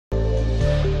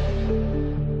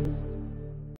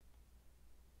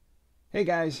Hey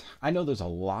guys, I know there's a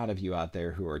lot of you out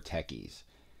there who are techies.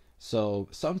 So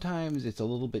sometimes it's a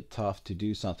little bit tough to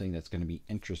do something that's going to be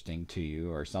interesting to you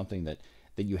or something that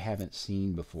you haven't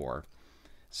seen before.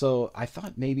 So I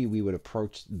thought maybe we would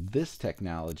approach this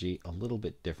technology a little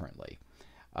bit differently.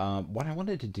 What I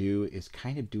wanted to do is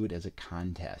kind of do it as a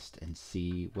contest and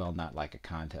see, well, not like a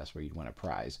contest where you'd win a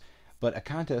prize, but a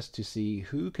contest to see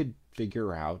who could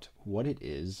figure out what it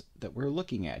is that we're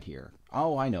looking at here.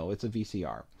 Oh, I know, it's a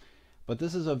VCR. But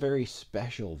this is a very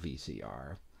special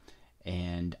VCR,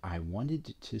 and I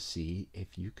wanted to see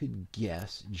if you could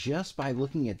guess, just by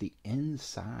looking at the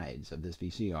insides of this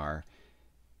VCR,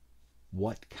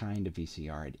 what kind of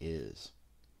VCR it is.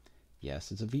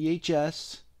 Yes, it's a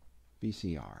VHS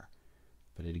VCR,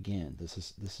 but again, this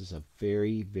is a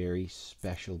very, very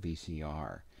special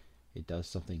VCR. It does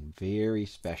something very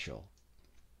special.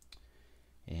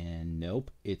 And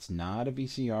nope, it's not a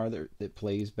VCR that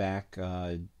plays back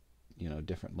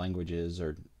different languages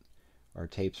or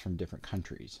tapes from different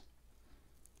countries.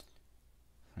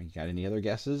 You got any other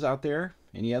guesses out there?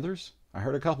 Any others? I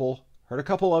heard a couple. Heard a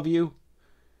couple of you.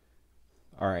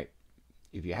 All right.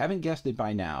 If you haven't guessed it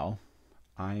by now,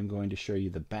 I am going to show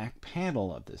you the back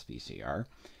panel of this VCR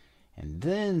and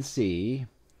then see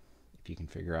if you can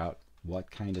figure out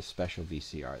what kind of special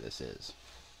VCR this is.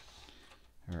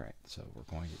 All right, so we're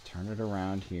going to turn it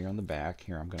around here on the back.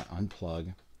 Here, I'm going to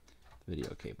unplug the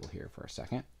video cable here for a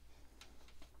second.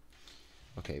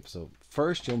 Okay, so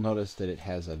first you'll notice that it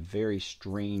has a very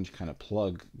strange kind of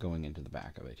plug going into the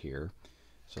back of it here.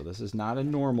 So this is not a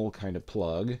normal kind of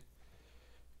plug.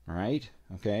 All right,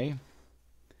 okay.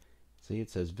 See, it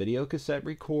says video cassette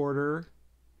recorder.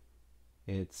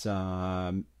 It's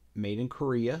made in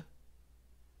Korea.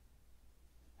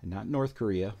 And not North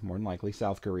Korea, more than likely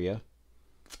South Korea.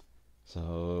 So,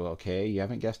 okay, you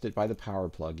haven't guessed it by the power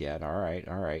plug yet. All right,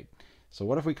 all right. So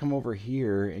what if we come over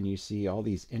here and you see all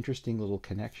these interesting little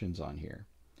connections on here?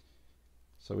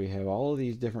 So we have all of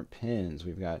these different pins.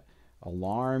 We've got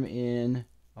alarm in,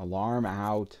 alarm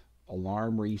out,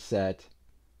 alarm reset,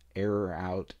 error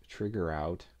out, trigger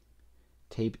out,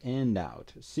 tape end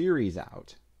out, series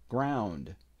out,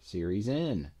 ground, series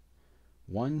in,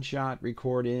 one shot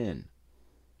record in,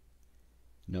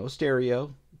 no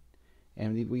stereo.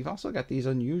 And we've also got these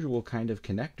unusual kind of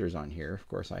connectors on here. Of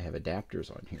course, I have adapters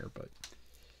on here, but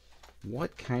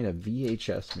what kind of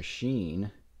VHS machine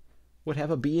would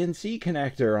have a BNC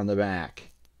connector on the back?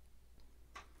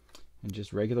 And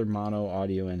just regular mono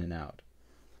audio in and out.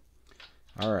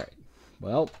 All right.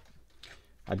 Well,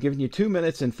 I've given you 2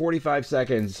 minutes and 45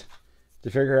 seconds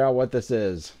to figure out what this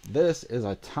is. This is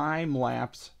a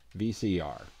time-lapse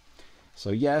VCR.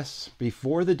 So yes,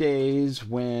 before the days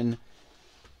when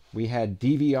we had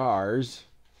DVRs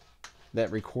that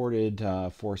recorded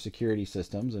for security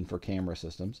systems and for camera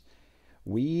systems,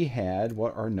 we had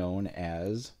what are known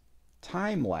as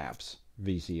time-lapse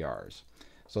VCRs.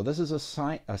 So this is a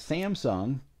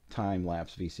Samsung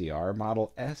time-lapse VCR,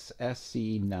 model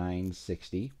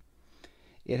SSC-960.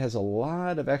 It has a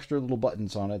lot of extra little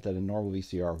buttons on it that a normal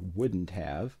VCR wouldn't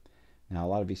have. Now, a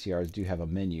lot of VCRs do have a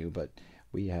menu, but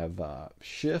we have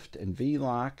shift and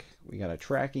V-lock. We got a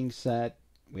tracking set.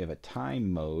 We have a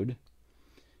time mode.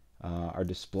 Our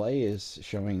display is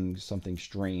showing something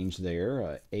strange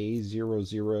there,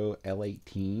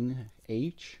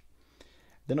 A00L18H.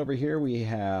 Then over here we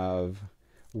have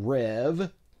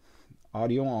rev,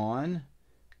 audio on,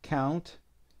 count,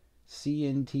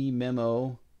 CNT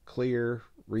memo, clear,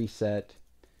 reset,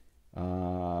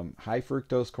 high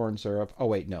fructose corn syrup. Oh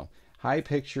wait, no. High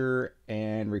picture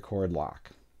and record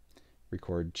lock.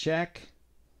 Record check,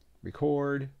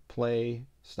 record, play,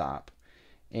 stop,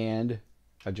 and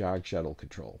a jog shuttle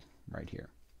control right here.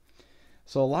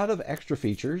 So a lot of extra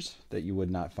features that you would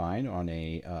not find on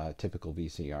a typical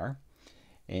VCR,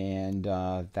 and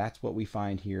that's what we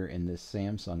find here in this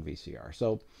Samsung VCR.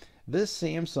 So this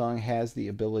Samsung has the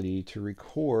ability to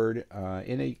record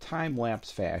in a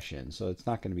time-lapse fashion, so it's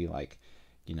not going to be like,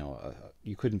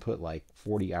 you couldn't put like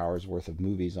 40 hours worth of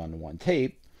movies onto one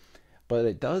tape, but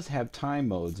it does have time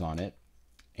modes on it.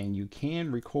 And you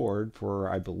can record for,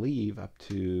 I believe, up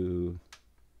to,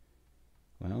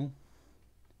 well,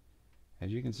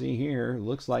 as you can see here,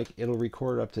 looks like it'll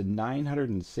record up to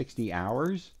 960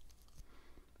 hours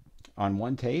on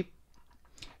one tape.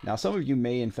 Now, some of you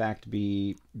may, in fact,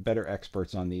 be better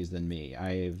experts on these than me.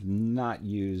 I have not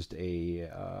used a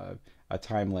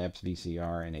time-lapse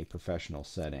VCR in a professional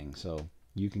setting, so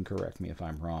you can correct me if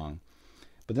I'm wrong.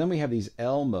 But then we have these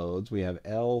L modes. We have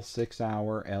L 6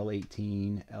 hour,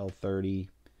 L18, L30,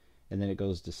 and then it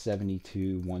goes to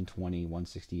 72, 120,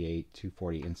 168,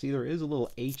 240. And see, there is a little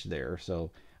H there,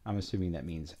 so I'm assuming that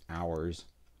means hours.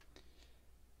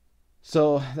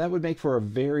 So that would make for a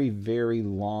very, very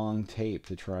long tape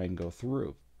to try and go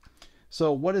through.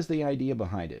 So what is the idea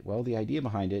behind it? Well, the idea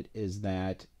behind it is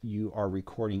that you are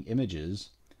recording images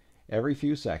every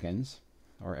few seconds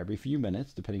or every few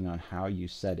minutes, depending on how you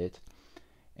set it.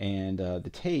 And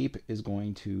the tape is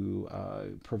going to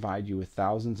provide you with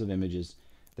thousands of images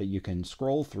that you can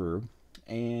scroll through.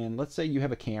 And let's say you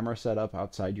have a camera set up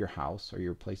outside your house or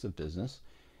your place of business,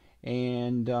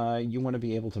 and you want to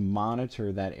be able to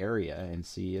monitor that area and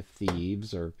see if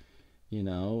thieves or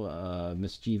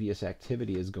mischievous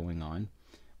activity is going on.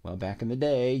 Well, back in the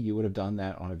day, you would have done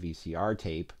that on a VCR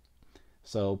tape.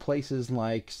 So places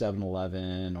like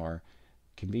 7-Eleven or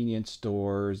convenience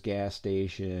stores, gas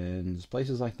stations,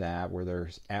 places like that where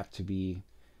there's apt to be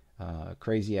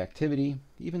crazy activity,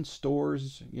 even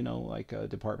stores, like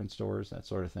department stores, that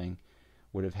sort of thing,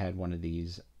 would have had one of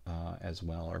these as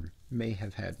well, or may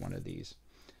have had one of these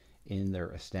in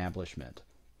their establishment.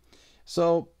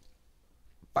 So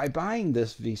by buying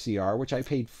this VCR, which I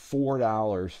paid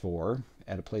 $4 for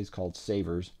at a place called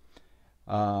Savers,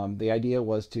 the idea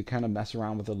was to kind of mess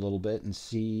around with it a little bit and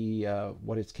see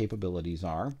what its capabilities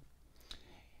are.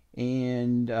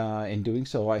 And in doing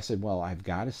so, I said, well, I've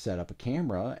got to set up a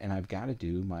camera and I've got to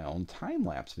do my own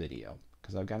time-lapse video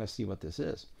because I've got to see what this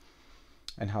is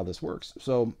and how this works.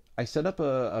 So I set up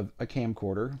a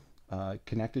camcorder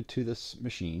connected to this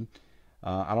machine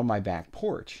out on my back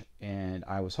porch, and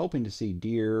I was hoping to see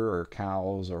deer or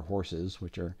cows or horses,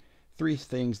 which are three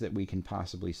things that we can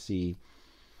possibly see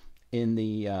in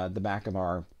the back of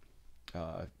our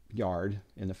yard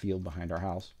in the field behind our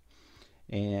house.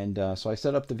 And so I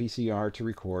set up the VCR to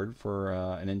record for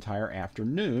an entire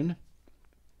afternoon.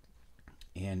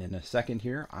 And in a second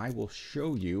here, I will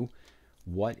show you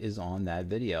what is on that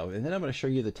video. And then I'm going to show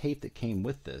you the tape that came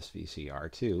with this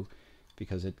VCR too,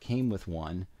 because it came with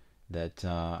one that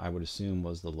I would assume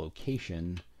was the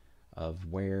location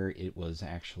of where it was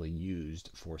actually used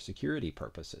for security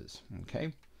purposes.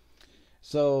 Okay.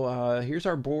 So here's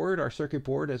our board, our circuit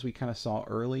board, as we kind of saw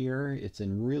earlier. It's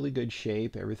in really good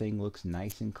shape. Everything looks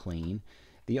nice and clean.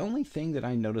 The only thing that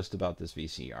I noticed about this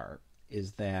VCR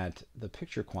is that the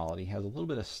picture quality has a little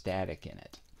bit of static in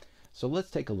it. So let's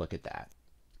take a look at that.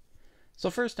 So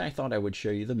first I thought I would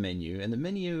show you the menu, and the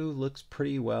menu looks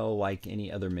pretty well like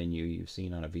any other menu you've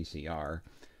seen on a VCR.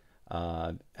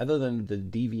 Other than the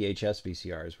DVHS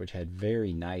VCRs, which had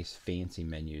very nice fancy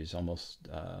menus, almost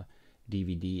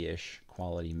DVD-ish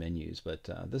quality menus, but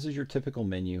this is your typical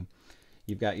menu.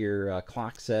 You've got your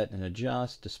clock set and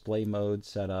adjust, display mode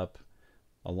setup,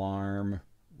 alarm,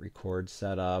 record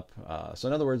setup. So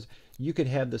in other words, you could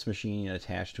have this machine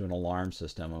attached to an alarm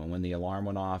system, and when the alarm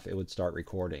went off, it would start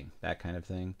recording, that kind of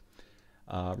thing.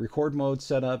 Record mode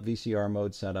setup, VCR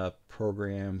mode setup,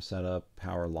 program setup,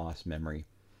 power loss memory,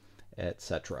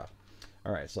 etc.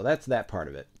 All right, so that's that part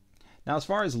of it. Now, as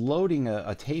far as loading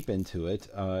a tape into it,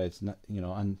 it's not,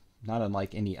 not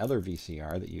unlike any other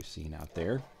VCR that you've seen out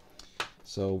there.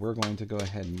 So we're going to go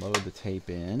ahead and load the tape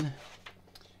in.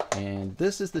 And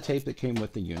this is the tape that came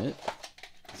with the unit.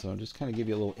 So I'll just kind of give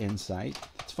you a little insight.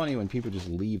 It's funny when people just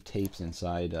leave tapes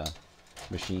inside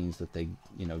machines that they,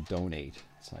 donate.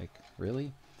 It's like,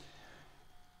 really?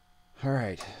 All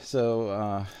right,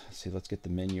 so let's see, let's get the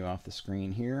menu off the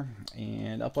screen here.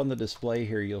 And up on the display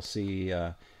here, you'll see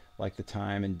like the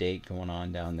time and date going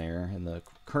on down there in the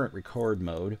current record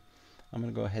mode. I'm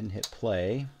going to go ahead and hit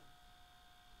play.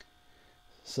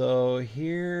 So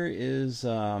here is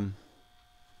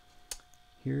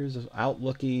here's out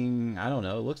looking, I don't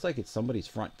know, it looks like it's somebody's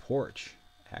front porch,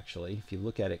 actually. If you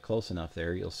look at it close enough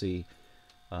there, you'll see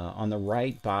on the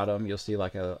right bottom, you'll see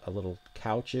like a little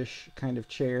couch-ish kind of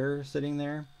chair sitting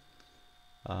there.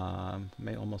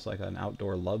 Almost like an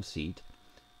outdoor love seat.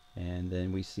 And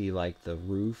then we see like the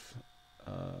roof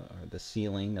or the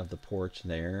ceiling of the porch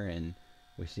there, and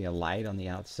we see a light on the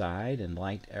outside and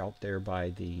light out there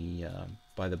by the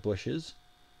bushes.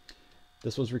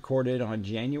 This was recorded on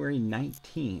January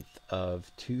 19th of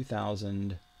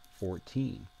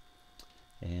 2014.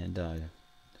 And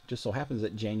just so happens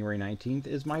that January 19th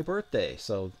is my birthday.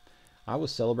 So I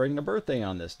was celebrating a birthday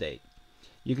on this date.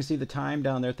 You can see the time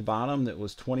down there at the bottom. That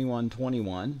was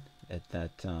 21:21 at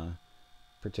that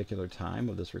particular time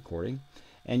of this recording.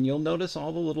 And you'll notice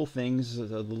all the little things,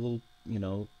 the little,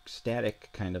 static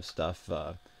kind of stuff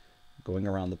going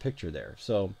around the picture there.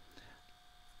 So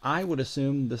I would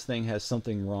assume this thing has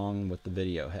something wrong with the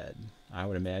video head. I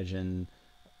would imagine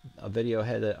a video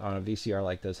head on a VCR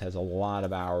like this has a lot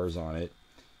of hours on it,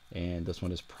 and this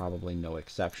one is probably no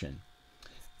exception.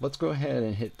 Let's go ahead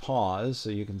and hit pause so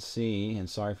you can see, and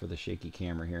sorry for the shaky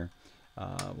camera here,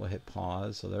 We'll hit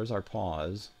pause. So there's our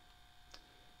pause.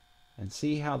 And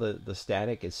see how the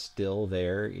static is still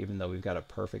there, even though we've got a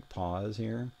perfect pause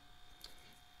here.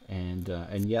 And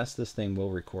yes, this thing will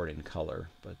record in color,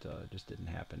 but it just didn't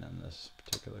happen on this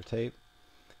particular tape.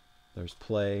 There's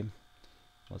play.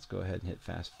 Let's go ahead and hit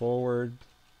fast forward.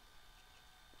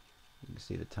 You can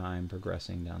see the time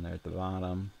progressing down there at the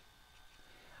bottom.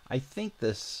 I think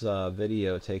this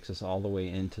video takes us all the way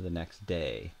into the next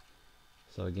day.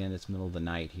 So again, it's middle of the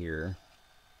night here.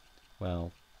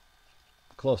 Well,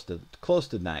 close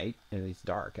to night, and it's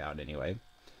dark out anyway.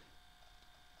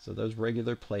 So there's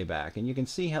regular playback, and you can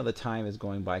see how the time is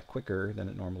going by quicker than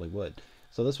it normally would.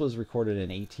 So this was recorded in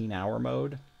 18-hour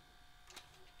mode.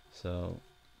 So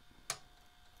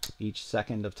each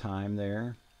second of time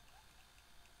there.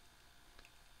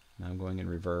 Now I'm going in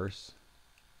reverse.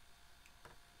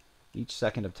 Each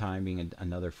second of time being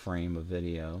another frame of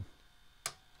video,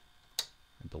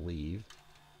 I believe.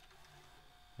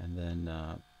 And then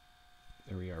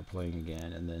there we are playing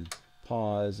again, and then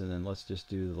pause, and then let's just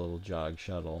do the little jog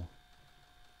shuttle.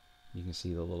 You can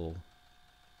see the little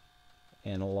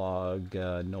analog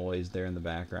noise there in the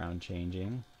background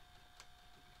changing.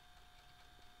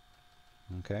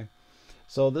 Okay,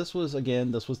 so this was,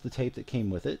 again, this was the tape that came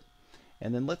with it.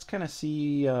 And then let's kind of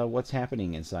see what's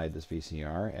happening inside this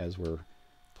VCR as we're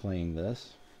playing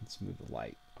this. Let's move the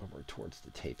light over towards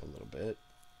the tape a little bit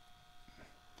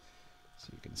so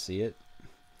you can see it.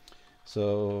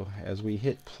 So as we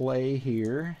hit play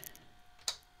here,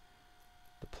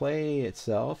 the play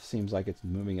itself seems like it's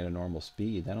moving at a normal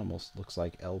speed. That almost looks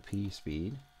like LP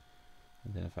speed.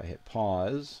 And then if I hit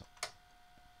pause,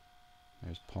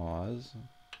 there's pause.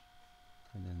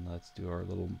 And then let's do our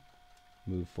little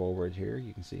move forward here.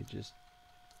 You can see it just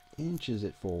inches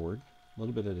it forward a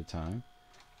little bit at a time.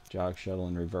 Jog shuttle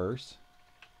in reverse.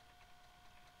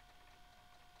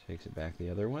 Takes it back the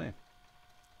other way.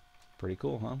 Pretty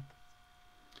cool, huh?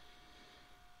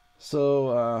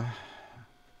 So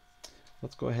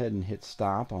let's go ahead and hit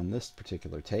stop on this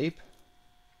particular tape,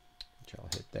 which I'll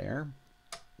hit there.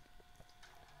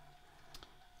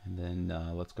 And then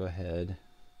let's go ahead,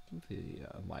 move the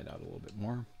light out a little bit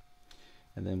more.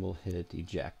 And then we'll hit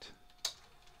eject.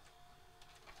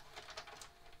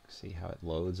 See how it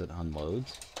loads and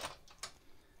unloads.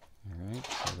 Alright,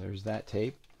 so there's that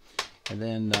tape. And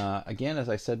then again, as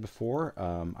I said before,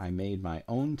 I made my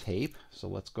own tape. So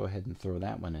let's go ahead and throw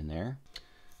that one in there.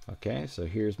 Okay, so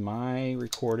here's my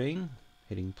recording,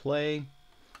 hitting play.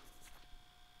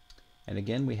 And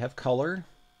again, we have color.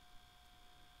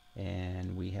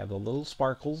 And we have the little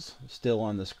sparkles still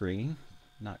on the screen.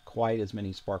 Not quite as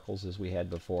many sparkles as we had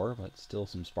before, but still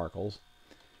some sparkles.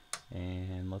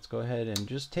 And let's go ahead and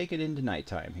just take it into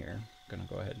nighttime here. I'm going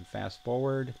to go ahead and fast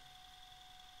forward.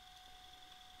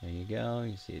 There you go.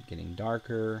 You see it getting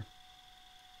darker.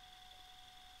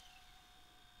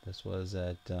 This was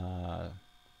at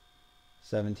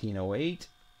 1708.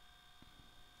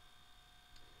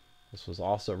 This was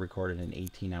also recorded in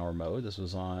 18-hour mode. This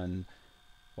was on...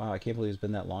 Wow, I can't believe it's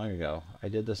been that long ago. I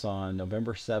did this on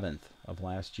November 7th of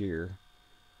last year,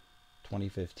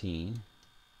 2015.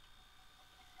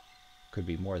 Could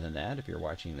be more than that if you're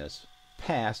watching this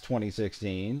past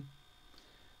 2016.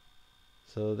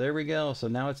 So there we go. So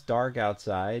now it's dark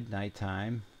outside,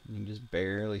 nighttime. You can just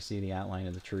barely see the outline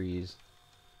of the trees.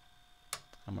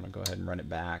 I'm going to go ahead and run it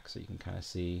back so you can kind of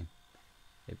see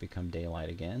it become daylight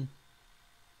again.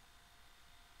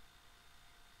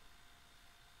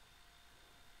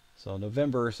 So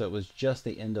November, so it was just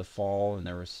the end of fall, and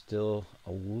there was still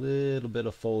a little bit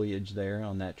of foliage there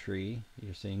on that tree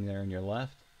you're seeing there on your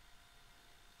left.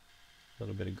 A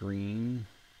little bit of green.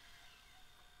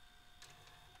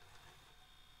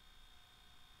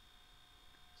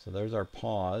 So there's our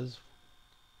pause.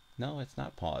 No, it's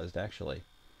not paused actually.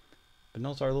 But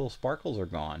notice our little sparkles are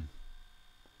gone.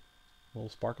 Little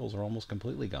sparkles are almost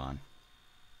completely gone.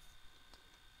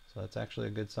 So that's actually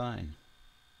a good sign.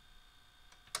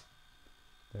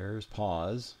 There's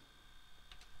pause.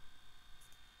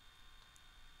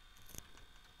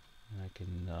 I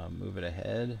can move it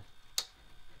ahead.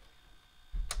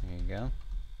 There you go.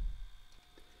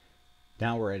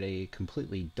 Now we're at a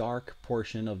completely dark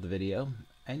portion of the video,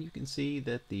 and you can see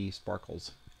that the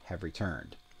sparkles have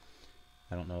returned.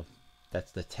 I don't know if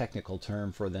that's the technical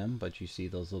term for them, but you see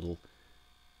those little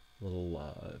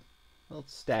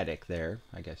static there,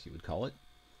 I guess you would call it,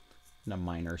 in a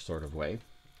minor sort of way.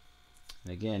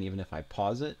 And again, even if I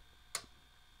pause it,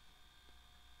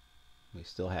 we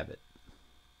still have it.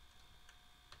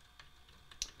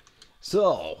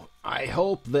 So, I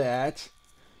hope that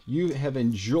you have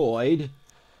enjoyed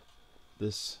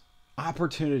this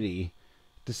opportunity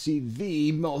to see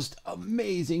the most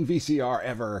amazing VCR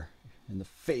ever in the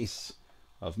face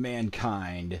of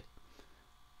mankind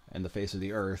and the face of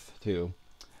the earth too.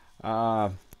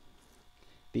 The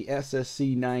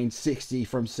SSC-960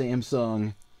 from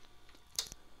Samsung.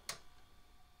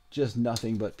 Just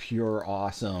nothing but pure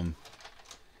awesome.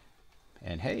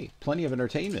 And hey, plenty of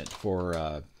entertainment for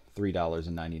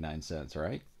 $3.99,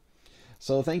 right?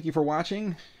 So thank you for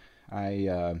watching.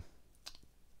 I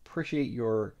appreciate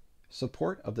your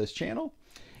support of this channel.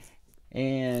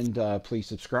 And please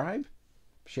subscribe,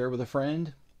 share with a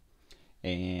friend,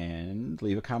 and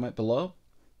leave a comment below.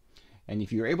 And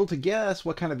if you're able to guess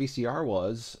what kind of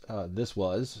VCR this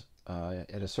was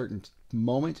at a certain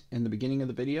moment in the beginning of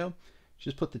the video,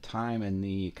 just put the time in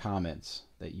the comments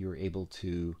that you were able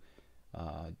to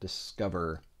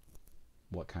discover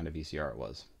what kind of VCR it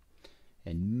was.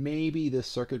 And maybe this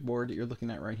circuit board that you're looking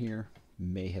at right here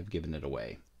may have given it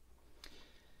away.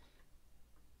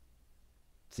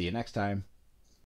 See you next time.